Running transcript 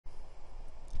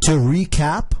To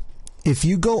recap, if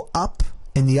you go up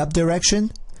in the up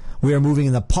direction, we are moving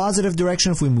in the positive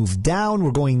direction. If we move down,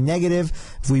 we're going negative.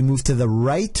 If we move to the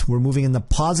right, we're moving in the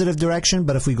positive direction.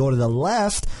 But if we go to the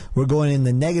left, we're going in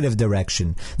the negative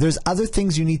direction. There's other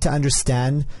things you need to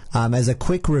understand as a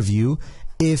quick review.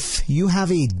 If you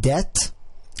have a debt,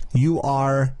 you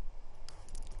are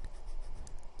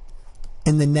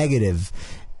in the negative.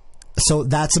 So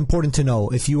that's important to know.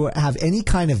 If you have any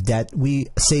kind of debt, we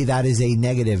say that is a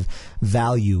negative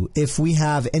value. If we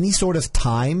have any sort of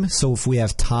time, so if we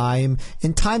have time,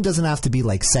 and time doesn't have to be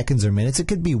like seconds or minutes, it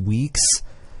could be weeks,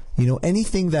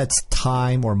 anything that's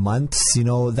time or months,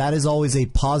 that is always a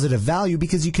positive value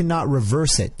because you cannot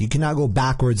reverse it. You cannot go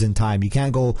backwards in time. You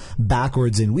can't go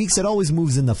backwards in weeks. It always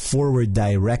moves in the forward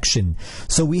direction.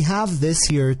 So we have this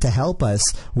here to help us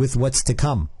with what's to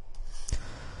come.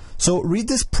 So read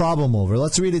this problem over.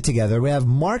 Let's read it together. We have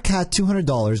Mark had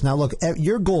 $200. Now look,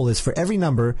 your goal is for every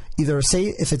number, either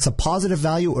say if it's a positive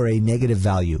value or a negative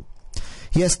value.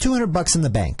 He has $200 in the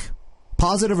bank.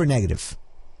 Positive or negative?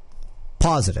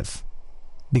 Positive.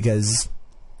 Because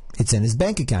it's in his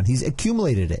bank account. He's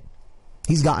accumulated it.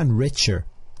 He's gotten richer.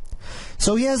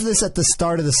 So he has this at the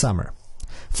start of the summer.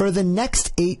 For the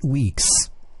next 8 weeks,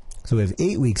 so we have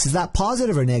 8 weeks, is that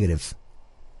positive or negative?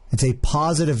 It's a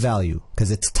positive value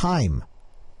because it's time.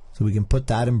 So we can put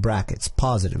that in brackets.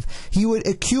 Positive. He would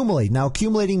accumulate. Now,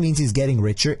 accumulating means he's getting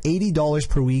richer. $80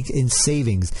 per week in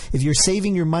savings. If you're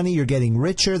saving your money, you're getting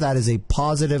richer. That is a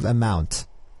positive amount.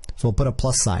 So we'll put a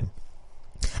plus sign.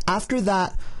 After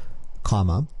that,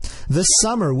 comma, the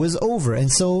summer was over.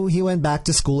 And so he went back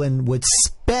to school and would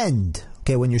spend.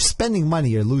 Okay, when you're spending money,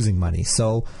 you're losing money.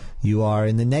 So you are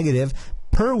in the negative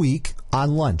per week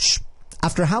on lunch.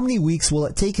 After how many weeks will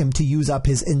it take him to use up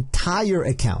his entire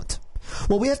account?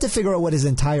 Well, we have to figure out what his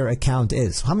entire account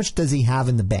is. How much does he have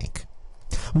in the bank?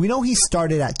 We know he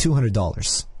started at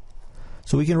 $200.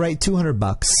 So we can write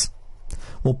 $200.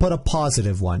 We'll put a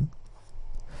positive one.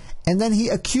 And then he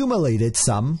accumulated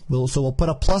some. So we'll put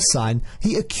a plus sign.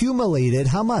 He accumulated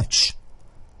how much?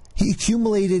 He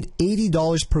accumulated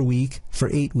 $80 per week for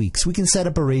 8 weeks. We can set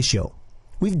up a ratio.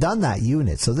 We've done that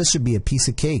unit, so this should be a piece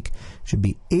of cake. It should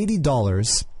be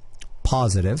 $80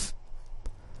 positive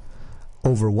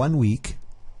over 1 week,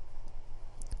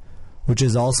 which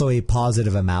is also a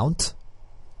positive amount.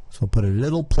 So we'll put a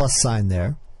little plus sign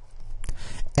there.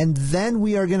 And then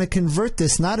we are going to convert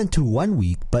this not into 1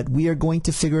 week, but we are going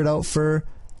to figure it out for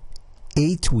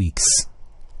 8 weeks.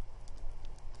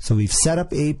 So we've set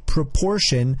up a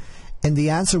proportion, and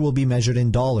the answer will be measured in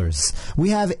dollars.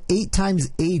 We have 8 times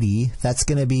 80. That's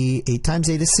going to be 8 times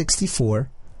 8 is 64.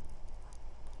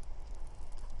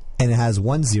 And it has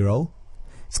 1 0.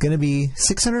 It's going to be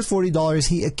 $640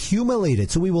 he accumulated.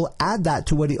 So we will add that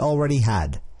to what he already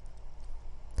had.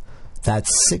 That's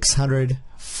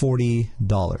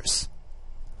 $640.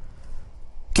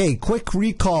 Okay, quick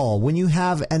recall. When you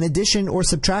have an addition or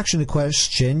subtraction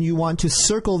question, you want to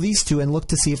circle these two and look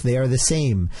to see if they are the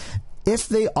same. If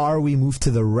they are, we move to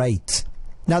the right.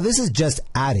 Now this is just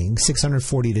adding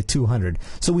 640 to 200.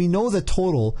 So we know the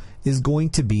total is going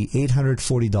to be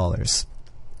 $840.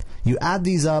 You add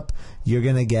these up, you're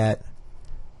going to get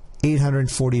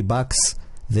 $840.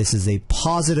 This is a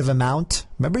positive amount.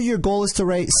 Remember, your goal is to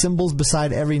write symbols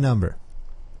beside every number.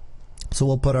 So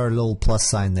we'll put our little plus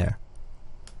sign there.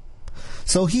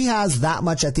 So he has that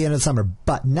much at the end of the summer,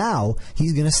 but now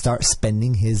he's going to start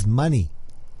spending his money.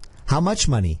 How much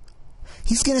money?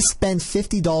 He's going to spend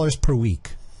 $50 per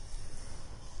week.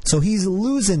 So he's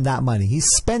losing that money. He's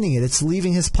spending it. It's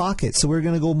leaving his pocket. So we're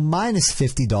going to go minus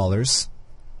 $50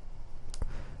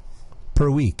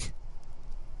 per week.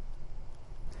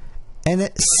 And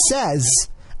it says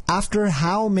after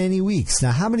how many weeks.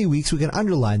 Now how many weeks? We can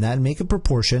underline that and make a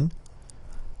proportion.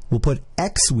 We'll put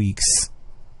X weeks.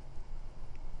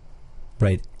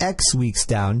 Right, X weeks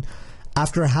down.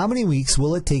 After how many weeks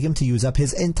will it take him to use up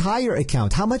his entire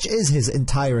account? How much is his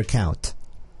entire account?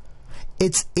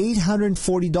 It's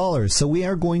 $840. So we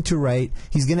are going to write,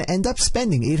 he's going to end up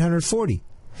spending $840.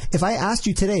 If I asked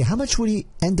you today, how much would he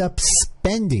end up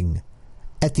spending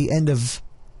at the end of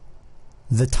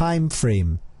the time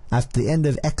frame, at the end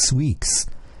of X weeks?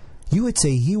 You would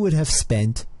say he would have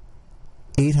spent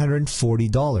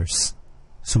 $840.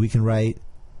 So we can write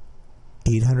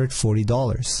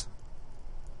 $840.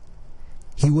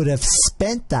 He would have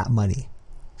spent that money.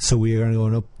 So we are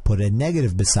going to put a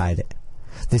negative beside it.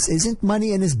 This isn't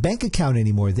money in his bank account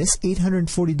anymore. This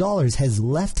 $840 has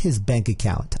left his bank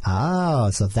account.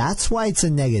 So that's why it's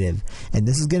a negative. And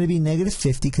this is going to be negative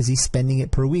 50 because he's spending it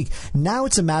per week. Now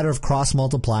it's a matter of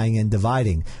cross-multiplying and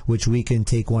dividing, which we can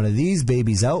take one of these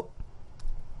babies out.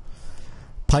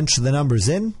 punch the numbers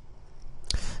in.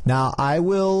 Now, I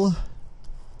will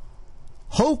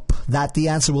hope that the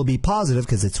answer will be positive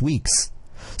because it's weeks.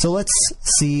 So let's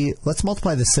see, let's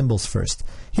multiply the symbols first.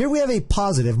 Here we have a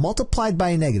positive multiplied by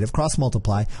a negative, cross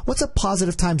multiply. What's a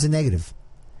positive times a negative?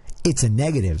 It's a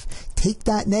negative. Take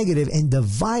that negative and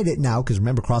divide it now, because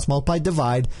remember, cross multiply,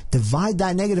 divide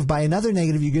that negative by another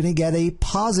negative, you're going to get a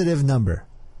positive number.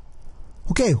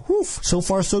 Okay, whew, so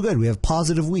far so good. We have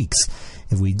positive weeks.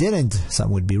 If we didn't,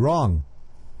 something would be wrong.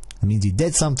 That means you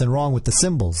did something wrong with the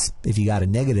symbols if you got a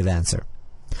negative answer.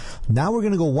 Now we're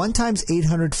going to go 1 times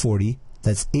 840.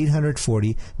 That's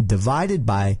 840 divided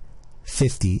by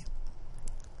 50.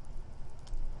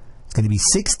 It's going to be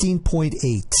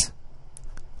 16.8.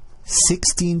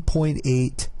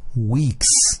 16.8 weeks.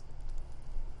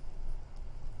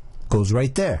 Goes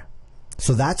right there.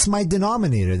 So that's my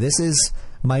denominator. This is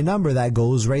my number that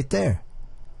goes right there.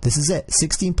 This is it.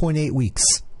 16.8 weeks.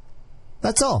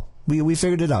 That's all. We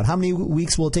figured it out. How many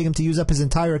weeks will it take him to use up his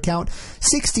entire account?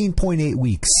 16.8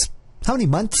 weeks. How many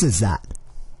months is that?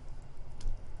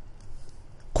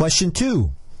 Question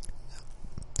 2.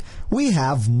 We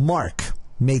have Mark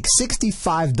make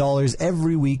 $65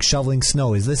 every week shoveling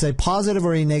snow. Is this a positive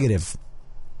or a negative?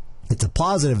 It's a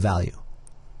positive value.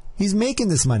 He's making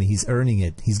this money. He's earning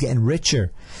it. He's getting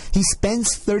richer. He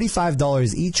spends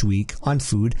 $35 each week on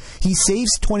food. He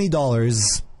saves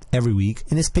 $20 every week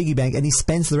in his piggy bank, and he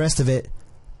spends the rest of it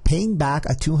paying back a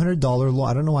 $200 loan.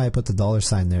 I don't know why I put the dollar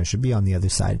sign there. It should be on the other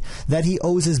side. That he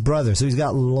owes his brother. So he's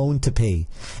got loan to pay.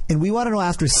 And we want to know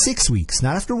after 6 weeks,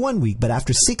 not after 1 week, but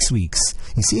after 6 weeks.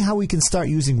 You see how we can start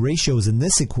using ratios in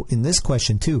this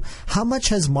question too. How much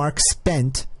has Mark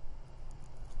spent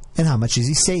and how much has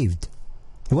he saved?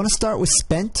 You want to start with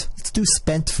spent? Let's do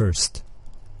spent first.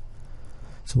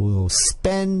 So we'll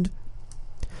spend.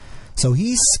 So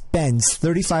he spends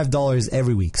 $35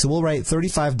 every week. So we'll write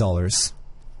 $35.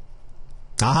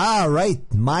 Aha, right.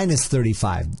 Minus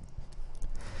 35.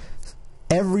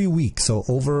 Every week. So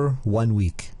over 1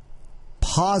 week.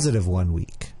 Positive 1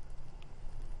 week.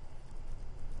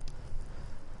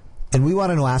 And we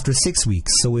want to know after 6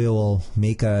 weeks. So we'll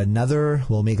make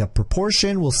a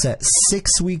proportion. We'll set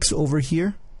 6 weeks over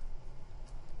here.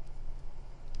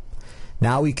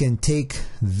 Now we can take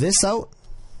this out.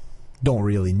 Don't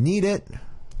really need it,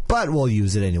 but we'll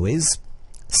use it anyways.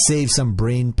 Save some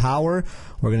brain power.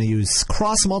 We're going to use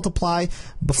cross multiply.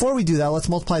 Before we do that, let's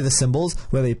multiply the symbols.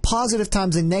 We have a positive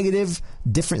times a negative.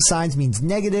 Different signs means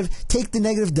negative. Take the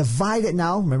negative, divide it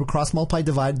now. Remember, cross multiply,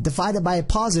 divide. Divide it by a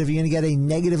positive. You're going to get a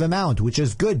negative amount, which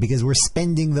is good because we're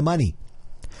spending the money.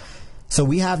 So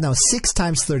we have now 6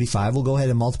 times 35. We'll go ahead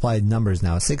and multiply numbers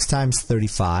now. 6 times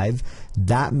 35.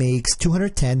 That makes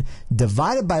 210.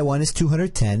 Divided by 1 is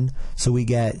 210. So we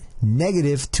get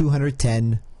negative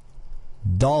 $210.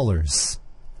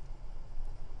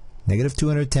 Negative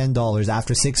 $210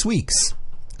 after 6 weeks.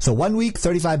 So 1 week,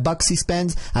 $35 he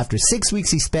spends. After 6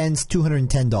 weeks, he spends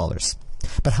 $210.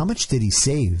 But how much did he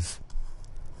save?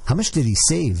 How much did he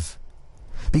save?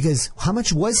 Because how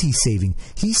much was he saving?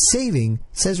 He's saving,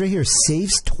 it says right here,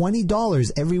 saves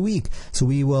 $20 every week. So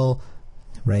we will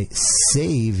write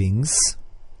savings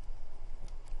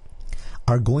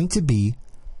are going to be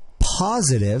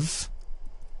positive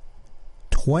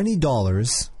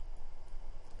 $20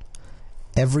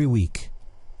 every week.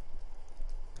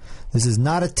 This is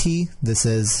not a T, this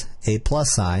is a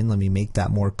plus sign. Let me make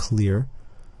that more clear.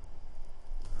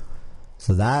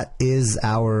 So that is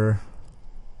our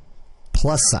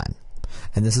plus sign.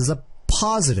 And this is a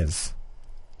positive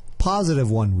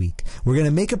 1 week. We're going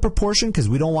to make a proportion because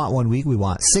we don't want 1 week, we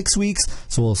want 6 weeks.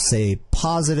 So we'll say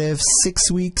positive 6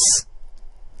 weeks.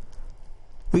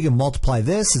 We can multiply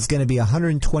this. It's going to be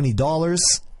 $120.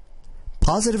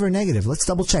 Positive or negative? Let's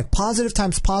double check. Positive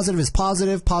times positive is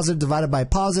positive. Positive divided by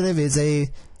positive is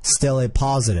still a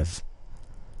positive.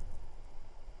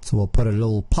 So we'll put a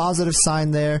little positive sign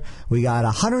there. We got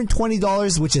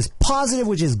 $120, which is positive,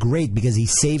 which is great because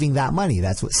he's saving that money.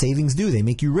 That's what savings do. They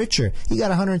make you richer. He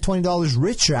got $120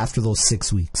 richer after those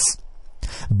 6 weeks.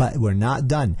 But we're not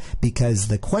done because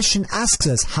the question asks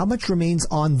us how much remains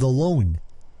on the loan.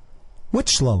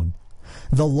 Which loan?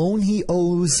 The loan he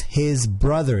owes his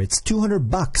brother. It's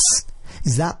 $200.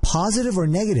 Is that positive or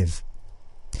negative?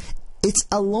 It's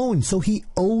a loan, so he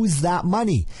owes that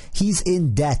money. He's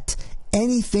in debt.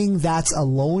 Anything that's a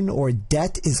loan or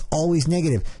debt is always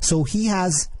negative. So he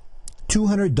has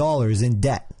 $200 in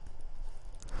debt.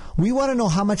 We want to know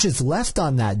how much is left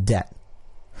on that debt.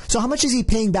 So how much is he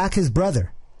paying back his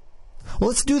brother? Well,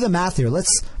 let's do the math here.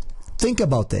 Let's think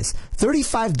about this.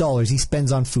 $35 he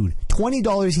spends on food.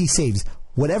 $20 he saves.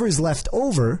 Whatever is left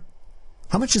over,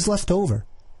 how much is left over?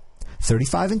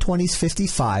 35 and 20 is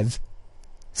 55.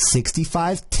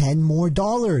 65, 10 more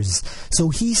dollars. So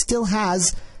he still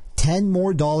has 10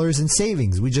 more dollars in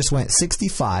savings. We just went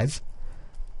 65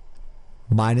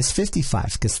 minus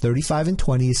 55 because 35 and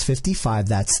 20 is 55.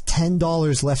 That's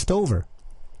 $10 left over.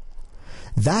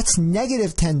 That's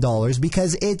negative $10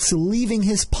 because it's leaving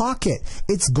his pocket.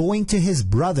 It's going to his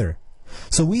brother.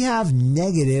 So we have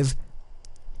negative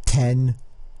 10.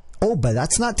 Oh, but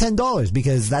that's not $10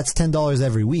 because that's $10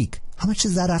 every week. How much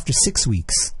is that after 6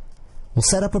 weeks? We'll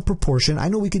set up a proportion. I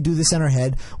know we could do this in our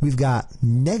head. We've got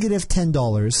negative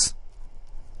 $10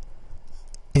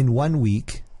 in 1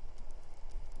 week.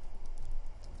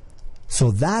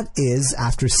 So that is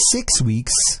after 6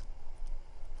 weeks.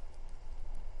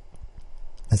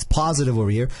 That's positive over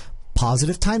here.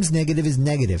 Positive times negative is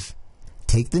negative.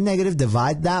 Take the negative,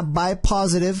 divide that by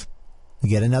positive, you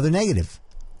get another negative.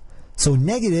 So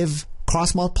negative,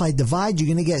 cross multiply, divide,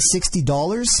 you're going to get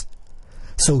 $60.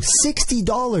 So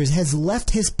 $60 has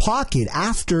left his pocket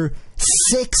after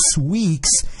 6 weeks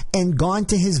and gone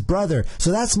to his brother.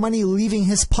 So that's money leaving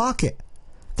his pocket.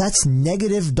 That's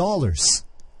negative dollars.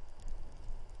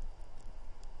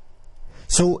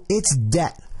 So it's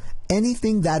debt.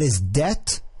 Anything that is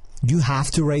debt, you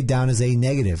have to write down as a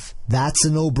negative. That's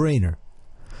a no-brainer.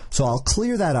 So I'll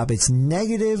clear that up. It's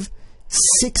negative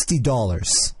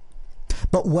 $60.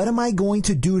 But what am I going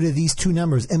to do to these two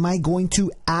numbers? Am I going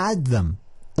to add them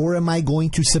or am I going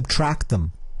to subtract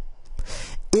them?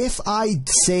 If I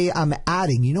say I'm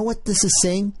adding, you know what this is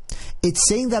saying? It's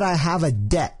saying that I have a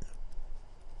debt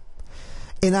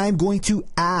and I'm going to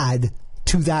add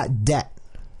to that debt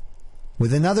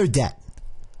with another debt.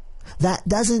 That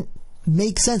doesn't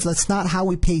make sense. That's not how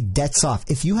we pay debts off.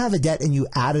 If you have a debt and you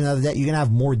add another debt, you're going to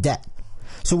have more debt.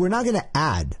 So we're not going to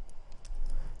add.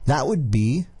 That would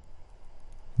be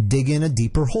dig in a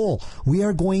deeper hole. We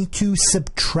are going to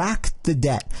subtract the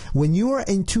debt. When you are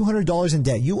in $200 in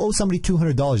debt, you owe somebody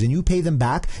 $200 and you pay them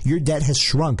back, your debt has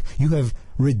shrunk. You have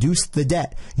reduced the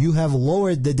debt. You have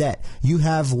lowered the debt. You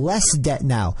have less debt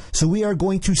now. So we are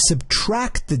going to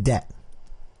subtract the debt.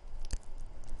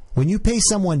 When you pay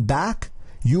someone back,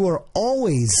 you are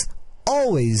always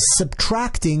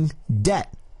subtracting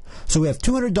debt. So we have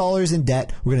 $200 in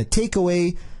debt. We're going to take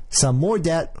away some more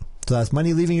debt. So that's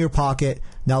money leaving your pocket.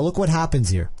 Now look what happens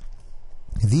here.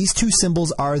 These two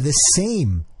symbols are the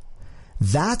same.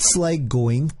 That's like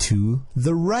going to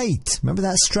the right. Remember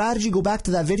that strategy? Go back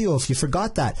to that video if you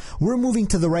forgot that. We're moving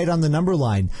to the right on the number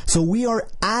line. So we are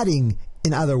adding,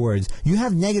 in other words, you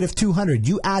have negative 200.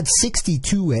 You add 60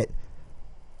 to it.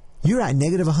 You're at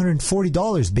negative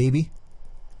 $140, baby.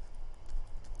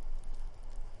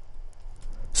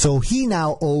 So he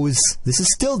now owes, this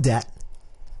is still debt,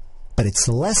 but it's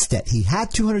less debt. He had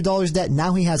 $200 debt,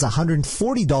 now he has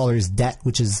 $140 debt,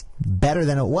 which is better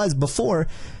than it was before,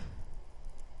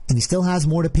 and he still has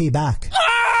more to pay back.